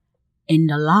in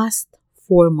the last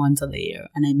 4 months of the year,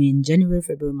 and I mean January,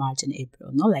 February, March, and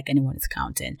April, not like anyone is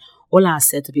counting, all I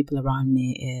said to people around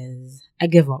me is, I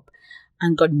give up.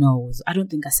 And God knows, I don't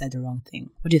think I said the wrong thing.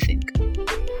 What do you think?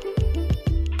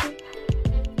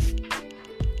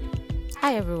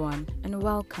 Hi everyone, and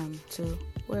welcome to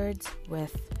Words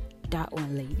with That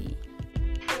One Lady.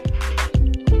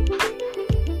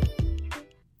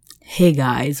 Hey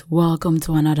guys, welcome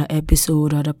to another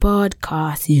episode of the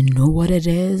podcast. You know what it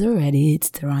is already. It's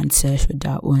the Rant Sesh with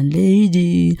That One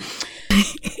Lady.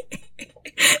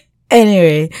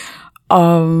 Anyway,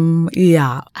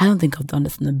 I don't think I've done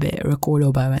this in a bit, record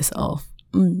all by myself.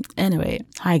 Anyway,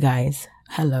 hi guys.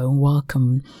 Hello,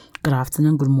 welcome. Good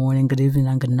afternoon, good morning, good evening,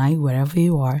 and good night, wherever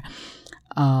you are.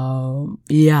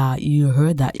 You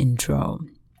heard that intro.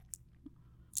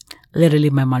 Literally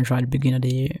my mantra at the beginning of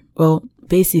the year. Well,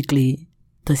 basically,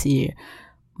 this year,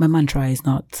 my mantra is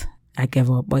not I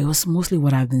give up, but it was mostly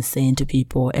what I've been saying to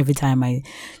people every time I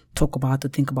talk about or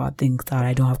think about things that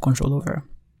I don't have control over.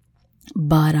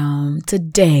 But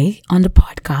today on the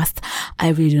podcast, I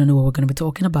really don't know what we're going to be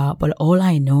talking about, but all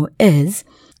I know is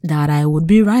that I would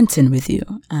be ranting with you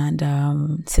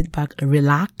and sit back,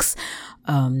 relax,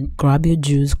 grab your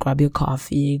juice, grab your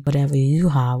coffee, whatever you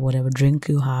have, whatever drink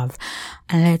you have,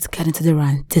 and let's get into the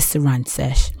rant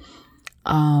sesh.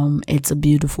 It's a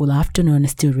beautiful afternoon.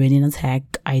 It's still raining as heck.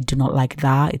 I do not like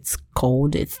that. It's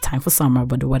cold. It's time for summer,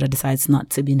 but the weather decides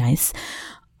not to be nice.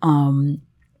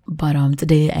 But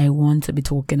today I want to be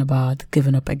talking about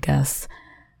giving up, I guess.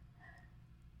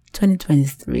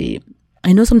 2023.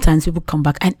 I know sometimes people come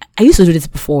back, and I used to do this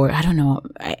before. I don't know.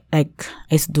 I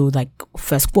used to do like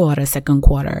first quarter, second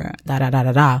quarter,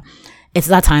 It's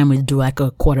that time we do like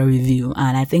a quarter review,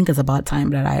 and I think it's about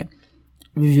time that I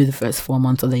review the first 4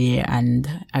 months of the year, and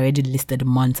I already listed the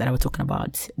months that I'm going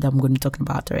to be talking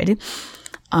about already.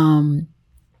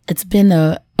 It's been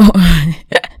an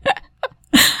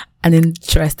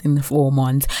interesting 4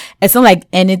 months. It's not like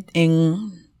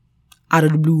anything out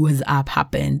of the blue has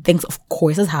happened. Things, of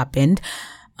course, has happened.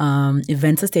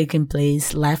 Events has taken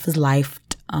place. Life has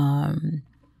lifed.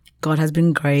 God has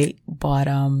been great. But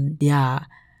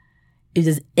if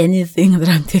there's anything that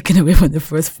I'm taking away from the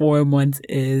first 4 months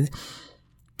is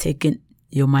taking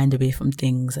your mind away from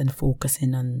things and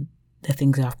focusing on the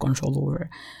things you have control over.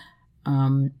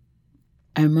 I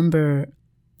remember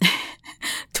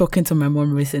talking to my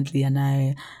mom recently, and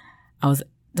I was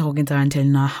talking to her and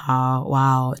telling her how,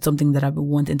 wow, something that I've been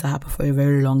wanting to happen for a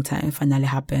very long time finally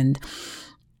happened.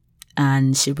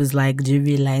 And she was like, do you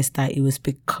realize that it was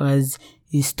because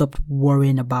you stopped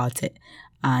worrying about it?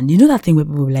 And you know that thing where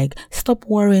people are like, stop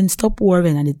worrying,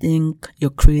 and they think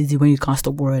you're crazy when you can't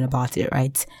stop worrying about it,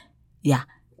 right? Yeah,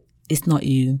 it's not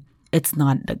you. It's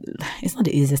not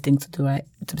the easiest thing to do, right?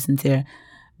 To be sincere.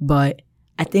 But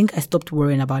I think I stopped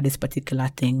worrying about this particular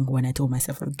thing when I told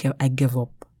myself I give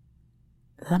up.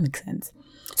 Does that make sense?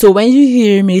 So when you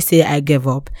hear me say I give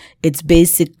up, it's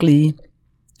basically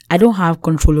I don't have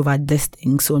control over this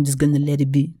thing, so I'm just going to let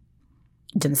it be.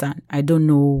 Do you understand? I don't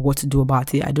know what to do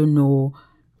about it. I don't know,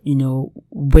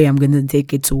 where I'm going to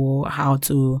take it to or how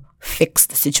to fix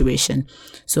the situation.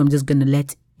 So I'm just going to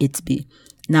let it be.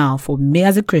 Now, for me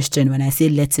as a Christian, when I say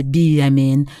let it be, I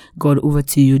mean, God, over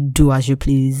to you, do as you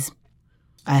please.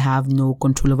 I have no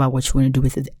control over what you want to do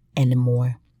with it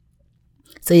anymore.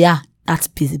 So yeah, that's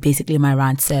basically my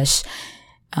rant sesh.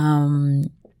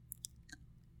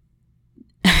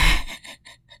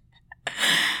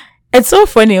 It's so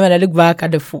funny when I look back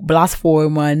at the last 4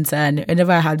 months, and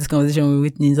whenever I have this conversation with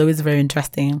Whitney, it's always very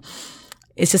interesting.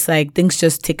 It's just like things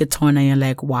just take a turn, and you're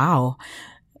like, wow,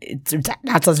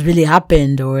 that has really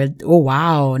happened, or oh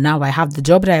wow, now I have the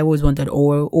job that I always wanted,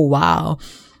 or oh wow,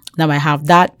 now I have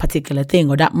that particular thing,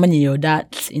 or that money, or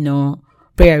that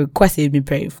prayer request you've been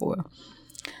praying for.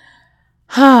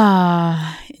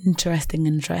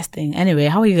 Interesting. Anyway,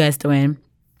 how are you guys doing?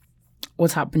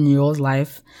 What's happening in your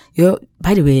life?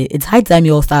 By the way, it's high time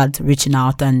you all start reaching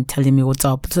out and telling me what's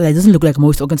up, so that it doesn't look like I'm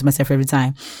always talking to myself every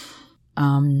time.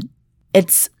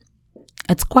 It's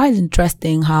quite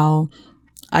interesting how,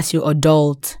 as you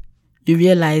adult, you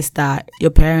realize that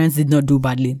your parents did not do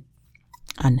badly.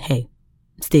 And hey,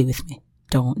 stay with me.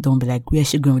 Don't be like, where is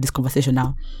she going with this conversation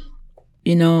now?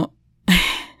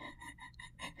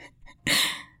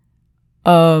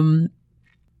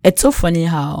 It's so funny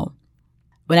how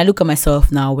when I look at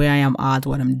myself now, where I am at,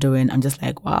 what I'm doing, I'm just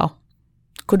like, wow,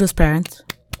 kudos parents.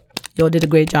 You all did a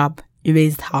great job. You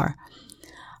raised her.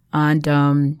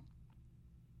 And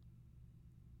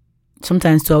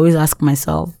sometimes to always ask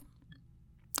myself,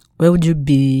 where would you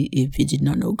be if you did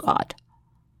not know God?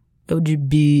 Where would you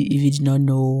be if you did not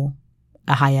know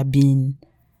a higher being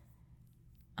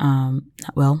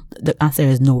Well, the answer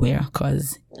is nowhere,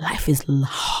 because life is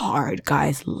hard,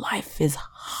 guys. Life is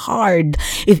hard.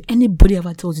 If anybody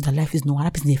ever told you that life is no hard,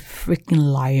 that person is a freaking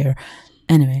liar.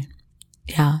 Anyway,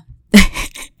 yeah.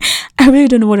 I really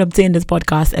don't know what I'm saying in this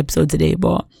podcast episode today,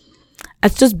 but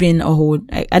it's just been a whole,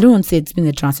 I don't want to say it's been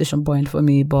a transition point for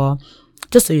me, but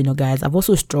just so you know, guys, I've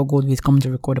also struggled with coming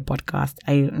to record a podcast.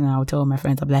 I'll tell my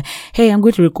friends, I'll be like, hey, I'm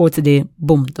going to record today.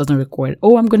 Boom, doesn't record.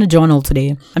 Oh, I'm going to journal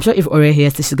today. I'm sure if Ore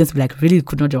hears this, she's going to be like, really, you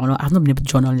could not journal? I've not been able to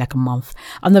journal in like a month.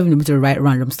 I've not been able to write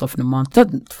random stuff in a month.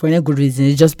 Not for any good reason.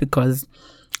 It's just because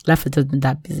life has just been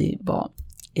that busy. But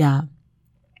yeah.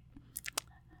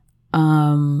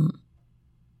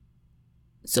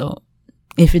 So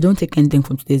if you don't take anything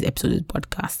from today's episode of the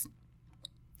podcast,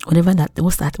 whatever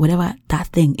that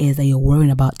thing is that you're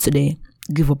worrying about today,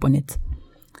 give up on it.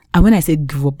 And when I say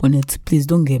give up on it, please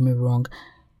don't get me wrong.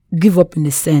 Give up in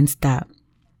the sense that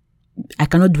I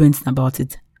cannot do anything about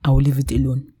it. I will leave it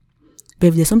alone. But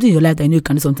if there's something in your life that I know you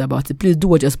can do something about it, please do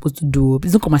what you're supposed to do.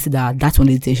 Please don't come and say that that's when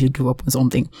they should give up on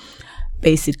something.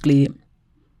 Basically,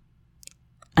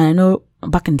 and I know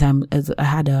back in time, as I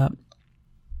had a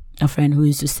friend who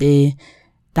used to say,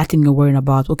 that thing you're worrying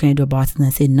about, what can you do about it? And I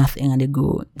say nothing, and they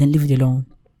go, then leave it alone.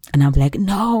 And I'm like,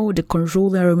 no, the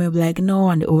controller may be like, no,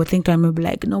 and the overthinker may be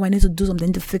like, no, I need to do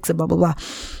something to fix it, blah, blah, blah.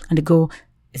 And they go,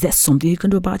 is there something you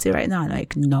can do about it right now? I'm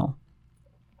like, no.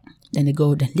 Then they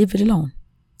go, then leave it alone.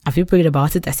 Have you prayed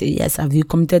about it? I say, yes. Have you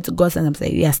committed to God? And I'm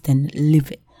saying, yes, then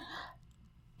leave it.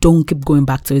 Don't keep going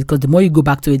back to it, because the more you go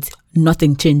back to it,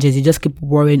 nothing changes. You just keep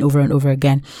worrying over and over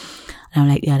again. And I'm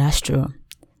like, yeah, that's true.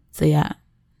 So yeah,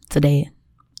 today,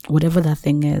 whatever that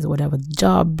thing is, whatever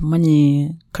job,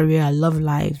 money, career, love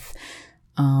life,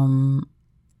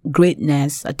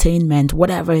 greatness, attainment,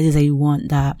 whatever it is that you want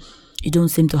that you don't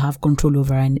seem to have control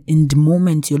over, and in the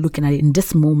moment you're looking at it, in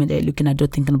this moment that you're looking at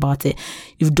it, thinking about it,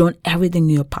 you've done everything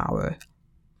in your power.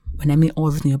 When I mean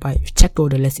everything in your power, you've checked all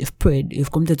the lists, you've prayed,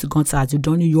 you've committed to God's side, you've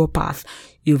done your path,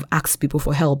 you've asked people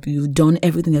for help, you've done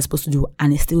everything you're supposed to do,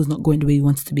 and it still is not going the way you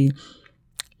want it to be.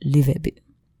 Leave it a bit.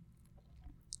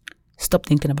 Stop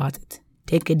thinking about it.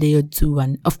 Take a day or two,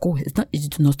 and of course, it's not easy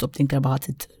to not stop thinking about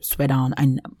it. Swear down,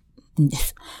 and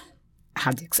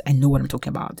I know what I'm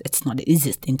talking about. It's not the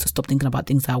easiest thing to stop thinking about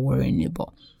things that are worrying you, but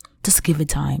just give it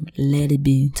time. Let it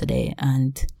be today,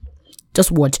 and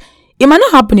just watch. It might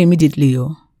not happen immediately,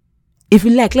 yo. If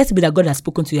you like, let's be that God has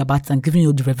spoken to you about it and given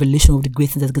you the revelation of the great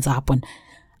things that's going to happen,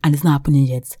 and it's not happening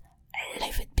yet.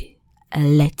 Let it be.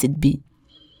 Let it be.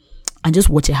 And just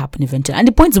watch it happen eventually. And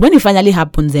the point is, when it finally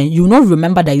happens, then you will not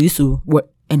remember that you used to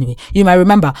work. Anyway, you might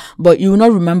remember, but you will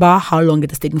not remember how long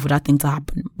it is taking for that thing to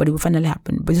happen. But it will finally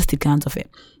happen. But just take account of it.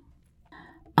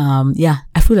 Yeah,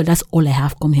 I feel like that's all I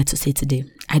have come here to say today.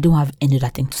 I don't have any other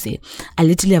thing to say. I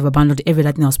literally have abandoned every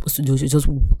other thing I was supposed to do to just,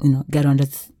 get on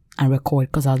this and record,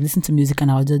 because I was listening to music and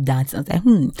I was just dancing. I was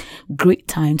like, great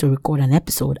time to record an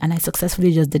episode. And I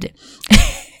successfully just did it.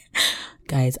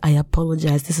 Guys, I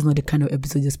apologize. This is not the kind of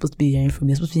episode you're supposed to be hearing from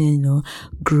me. You're supposed to be hearing,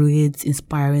 great,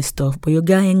 inspiring stuff. But your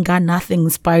girl ain't got nothing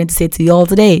inspiring to say to y'all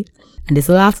today. And that's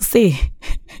all I have to say.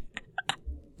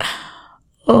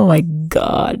 Oh my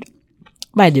God.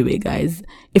 By the way, guys,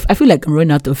 if I feel like I'm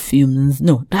running out of fumes,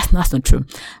 no, that's not true.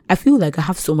 I feel like I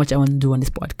have so much I want to do on this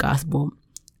podcast, but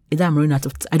either I'm running out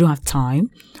of, I don't have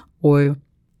time, or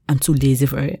I'm too lazy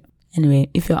for it. Anyway,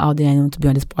 if you're out there and you want to be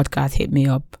on this podcast, hit me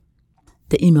up.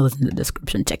 The email is in the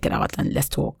description. Check it out and let's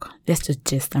talk. Let's just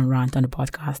gist and rant on the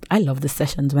podcast. I love the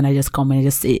sessions when I just come and I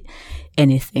just say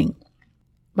anything.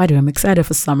 By the way, I'm excited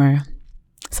for summer.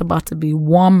 It's about to be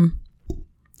warm.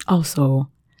 Also,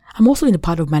 I'm also in a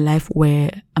part of my life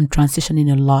where I'm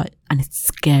transitioning a lot, and it's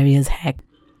scary as heck.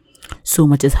 So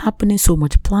much is happening. So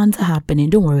much plans are happening.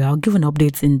 Don't worry, I'll give an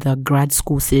update in the grad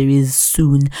school series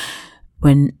soon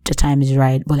when the time is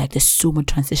right. But there's so much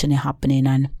transitioning happening,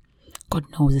 and God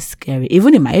knows it's scary.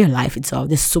 Even in my own life itself,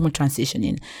 there's so much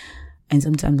transitioning. And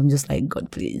sometimes I'm just like,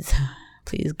 God, please,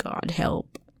 God,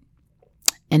 help.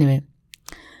 Anyway,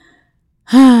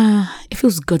 it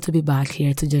feels good to be back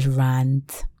here to just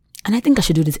rant. And I think I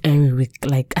should do this every week.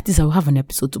 At least I'll have an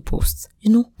episode to post.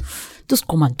 Just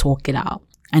come and talk it out.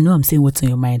 I know I'm saying what's on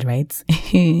your mind, right?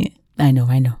 I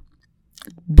know.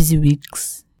 Busy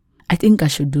weeks. I think I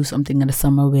should do something in the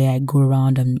summer where I go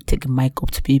around and take a mic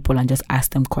up to people and just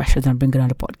ask them questions and bring it on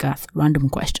the podcast. Random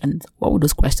questions. What would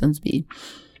those questions be?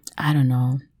 I don't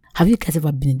know. Have you guys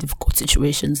ever been in difficult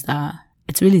situations that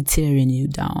it's really tearing you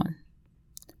down,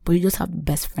 but you just have the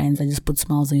best friends that just put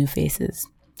smiles on your faces?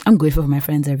 I'm grateful for my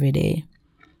friends every day.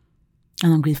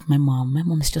 And I'm grateful for my mom. My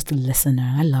mom is just a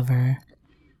listener. I love her.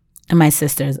 And my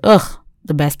sisters.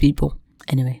 The best people.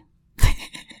 Anyway.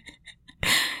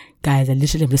 Guys, I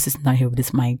literally am just sitting down here with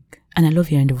this mic, and I love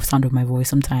hearing the sound of my voice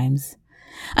sometimes.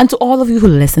 And to all of you who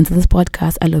listen to this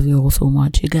podcast, I love you all so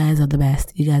much. You guys are the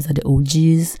best. You guys are the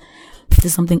OGs.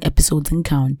 50-something episodes and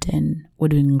counting. We're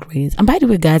doing great. And by the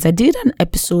way, guys, I did an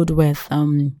episode with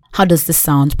How Does This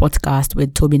Sound podcast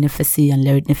with Toby Nefesi and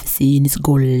Larry Nefesi. You need to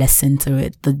go listen to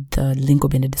it. The link will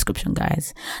be in the description,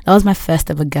 guys. That was my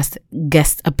first ever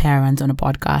guest appearance on a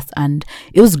podcast, and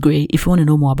it was great. If you want to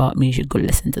know more about me, you should go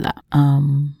listen to that.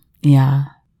 Yeah.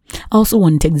 I also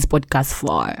want to take this podcast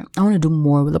far. I want to do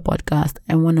more with the podcast.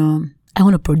 I want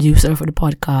a producer for the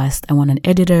podcast. I want an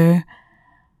editor.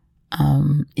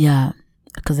 Yeah,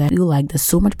 because I feel like there's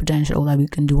so much potential that we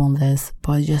can do on this,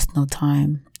 but just no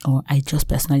time, or I just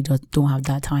personally just don't have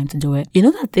that time to do it. You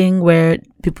know that thing where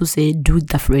people say, do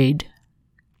it afraid?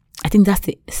 I think that's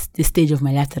the stage of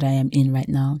my life that I am in right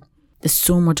now. There's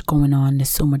so much going on. There's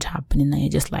so much happening. And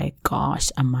you're just like, gosh,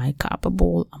 am I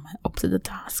capable? Am I up to the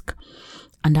task?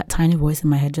 And that tiny voice in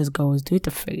my head just goes, do it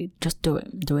afraid. Just do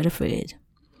it. Do it afraid.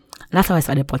 And that's how I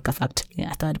started the podcast, actually.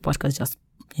 I started the podcast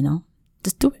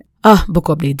just do it. Book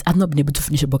updates. I've not been able to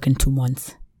finish a book in 2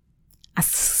 months. That's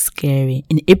scary.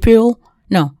 In April,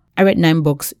 no, I read 9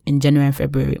 books in January and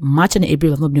February. March and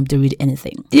April, I've not been able to read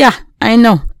anything. Yeah, I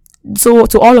know. So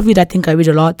to all of you that think I read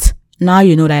a lot, now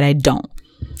you know that I don't.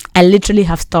 I literally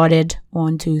have started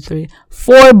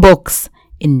 4 books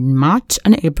in March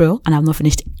and April, and I've not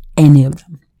finished any of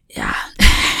them. Yeah.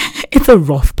 It's a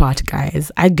rough part,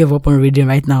 guys. I give up on reading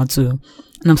right now too.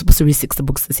 And I'm supposed to read 60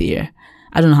 books this year.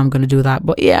 I don't know how I'm going to do that.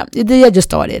 But yeah, the year just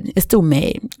started. It's still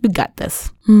May. We got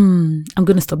this. I'm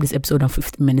going to stop this episode on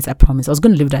 15 minutes, I promise. I was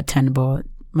going to leave it at 10, but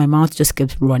my mouth just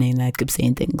kept running and I kept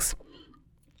saying things.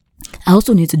 I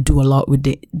also need to do a lot with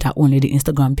the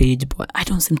Instagram page, but I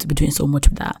don't seem to be doing so much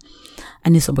with that. I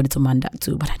need somebody to man that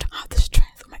too, but I don't have the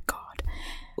strength. Oh my God.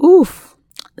 Oof.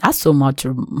 That's so much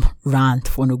rant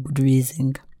for no good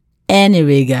reason.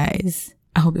 Anyway, guys,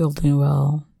 I hope you're all doing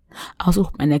well. I also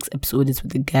hope my next episode is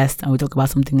with a guest and we talk about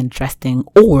something interesting,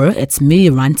 or it's me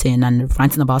ranting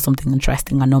about something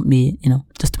interesting and not me,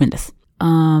 just doing this.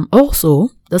 Also,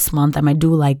 this month I might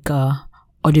do like a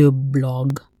audio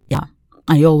blog. Yeah.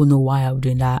 And you all know why I'm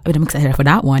doing that. I'm excited for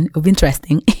that one. It'll be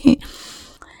interesting.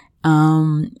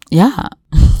 Yeah.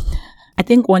 I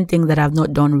think one thing that I've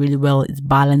not done really well is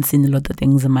balancing a lot of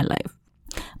things in my life.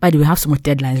 By the way, I have so much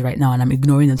deadlines right now and I'm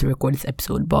ignoring them to record this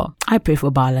episode, but I pray for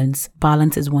balance.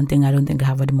 Balance is one thing I don't think I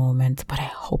have at the moment, but I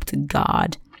hope to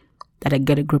God that I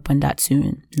get a grip on that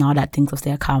soon, now that things will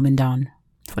start calming down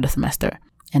for the semester.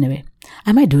 Anyway,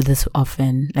 I might do this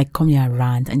often, like come here and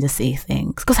rant and just say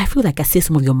things, because I feel like I say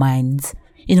some of your minds,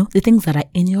 the things that are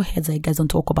in your heads that you guys don't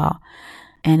talk about.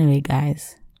 Anyway,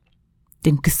 guys,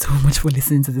 thank you so much for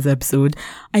listening to this episode.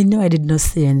 I know I did not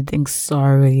say anything.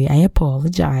 Sorry. I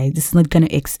apologize. This is not the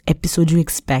kind of episode you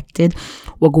expected.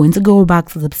 We're going to go back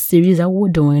to the series that we're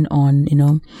doing on,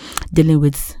 dealing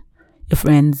with your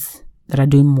friends that are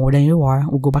doing more than you are.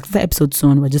 We'll go back to the episode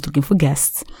soon. We're just looking for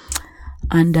guests.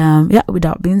 And with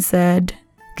that being said,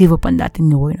 give up on that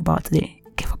thing you're worrying about today.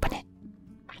 Give up on it.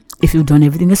 If you've done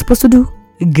everything you're supposed to do,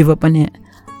 give up on it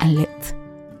and let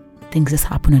things just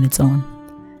happen on its own.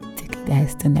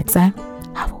 Guys, till next time,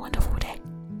 have a wonderful day.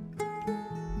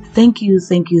 Thank you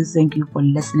for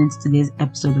listening to today's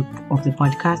episode of the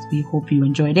podcast. We hope you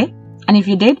enjoyed it, and if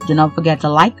you did, do not forget to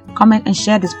like, comment and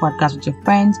share this podcast with your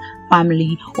friends,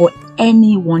 family, or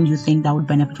anyone you think that would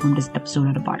benefit from this episode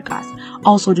of the podcast.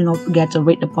 Also, do not forget to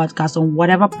rate the podcast on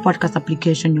whatever podcast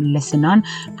application you listen on.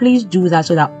 Please do that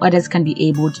so that others can be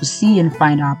able to see and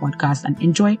find our podcast and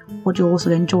enjoy what you're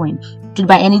also enjoying. Did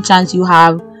by any chance you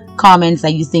have comments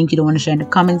that you think you don't want to share in the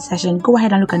comment section, go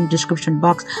ahead and look in the description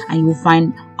box and you will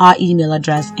find our email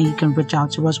address and you can reach out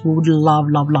to us. We would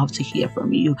love to hear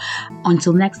from you.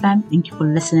 Until next time, thank you for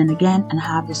listening again and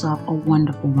have yourself a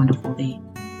wonderful day.